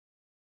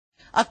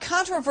A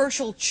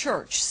controversial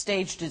church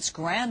staged its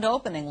grand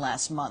opening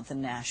last month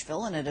in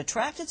Nashville, and it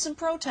attracted some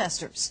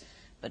protesters.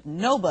 But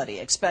nobody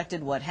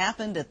expected what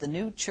happened at the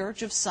new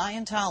Church of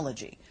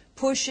Scientology.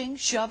 Pushing,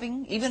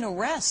 shoving, even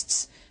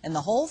arrests, and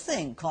the whole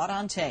thing caught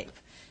on tape.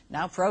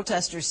 Now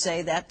protesters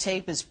say that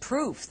tape is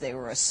proof they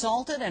were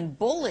assaulted and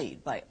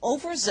bullied by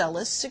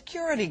overzealous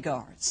security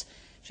guards.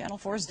 Channel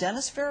 4's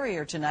Dennis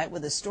Ferrier tonight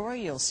with a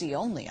story you'll see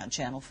only on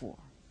Channel 4.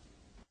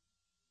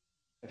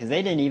 Because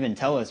they didn't even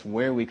tell us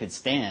where we could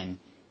stand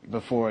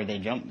before they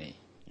jumped me.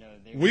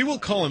 We will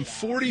call him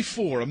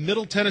 44, a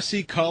Middle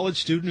Tennessee college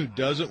student who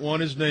doesn't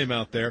want his name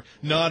out there,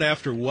 not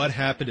after what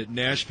happened at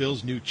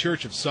Nashville's new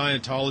Church of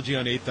Scientology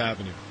on 8th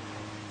Avenue.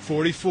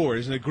 44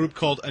 is in a group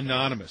called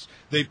Anonymous.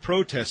 They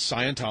protest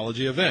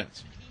Scientology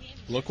events.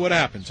 Look what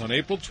happens on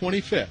April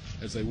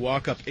 25th as they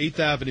walk up 8th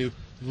Avenue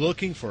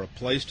looking for a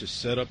place to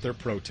set up their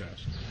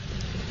protest.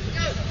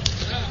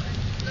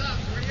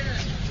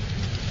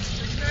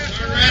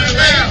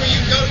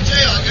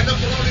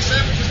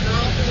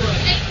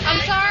 I'm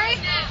sorry?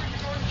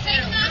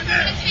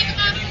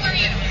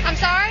 I'm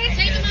sorry?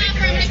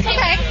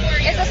 Okay.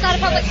 Is this not a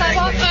public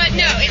sidewalk?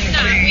 No, it's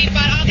not. We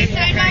bought all these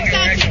sidewalks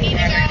out, so you need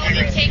to go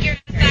and take your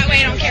that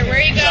way. I don't care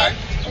where you go.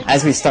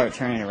 As we start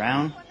turning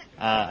around,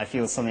 I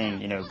feel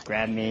something,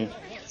 grab me.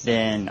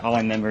 Then all I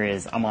remember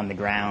is I'm on the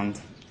ground,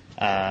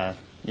 and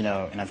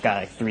I've got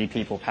like 3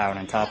 people powered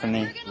on top of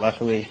me.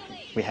 Luckily,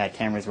 we had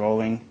cameras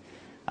rolling.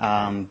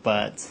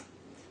 But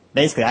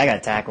basically, I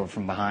got tackled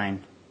from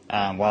behind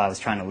while I was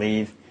trying to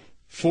leave.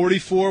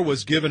 44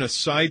 was given a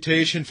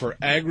citation for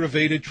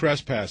aggravated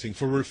trespassing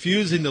for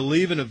refusing to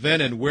leave an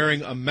event and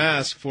wearing a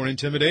mask for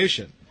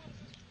intimidation.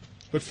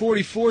 But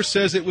 44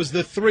 says it was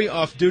the 3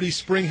 off-duty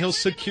Spring Hill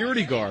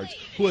security guards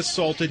who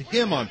assaulted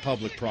him on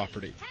public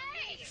property,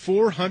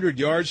 400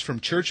 yards from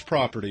church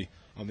property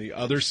on the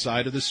other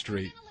side of the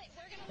street.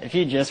 If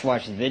you just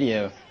watch the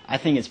video, I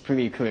think it's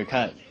pretty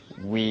clear-cut.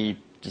 We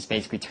just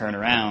basically turn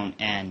around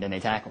and then they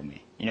tackle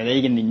me.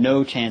 They give me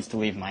no chance to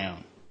leave my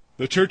own.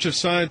 The Church of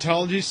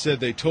Scientology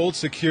said they told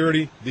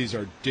security these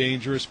are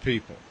dangerous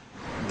people.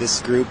 This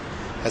group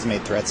has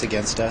made threats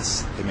against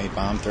us. They made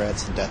bomb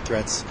threats and death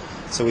threats.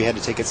 So we had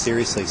to take it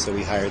seriously, so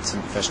we hired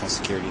some professional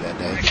security that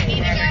day. You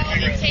need to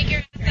go and take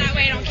your that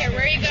way. I don't care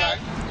where you go.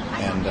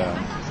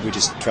 And we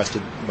just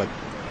trusted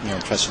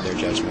trusted their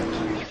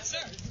judgment.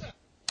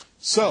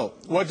 So,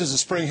 what does the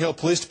Spring Hill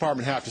Police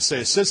Department have to say?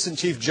 Assistant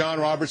Chief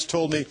John Roberts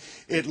told me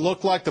it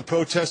looked like the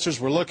protesters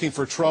were looking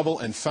for trouble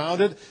and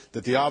found it,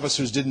 that the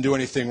officers didn't do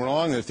anything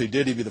wrong, and if they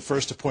did, he'd be the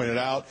first to point it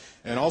out,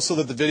 and also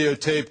that the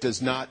videotape does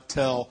not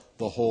tell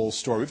the whole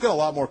story. We've got a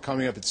lot more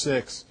coming up at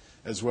 6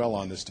 as well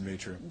on this,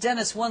 Dimitri.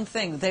 Dennis, one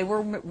thing, they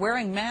were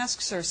wearing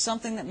masks or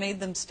something that made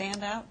them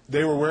stand out?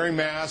 They were wearing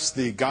masks,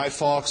 the Guy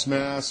Fawkes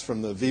mask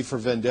from the V for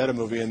Vendetta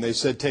movie, and they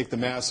said take the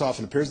masks off,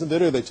 and it appears in the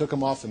video they took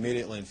them off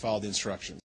immediately and followed the instructions.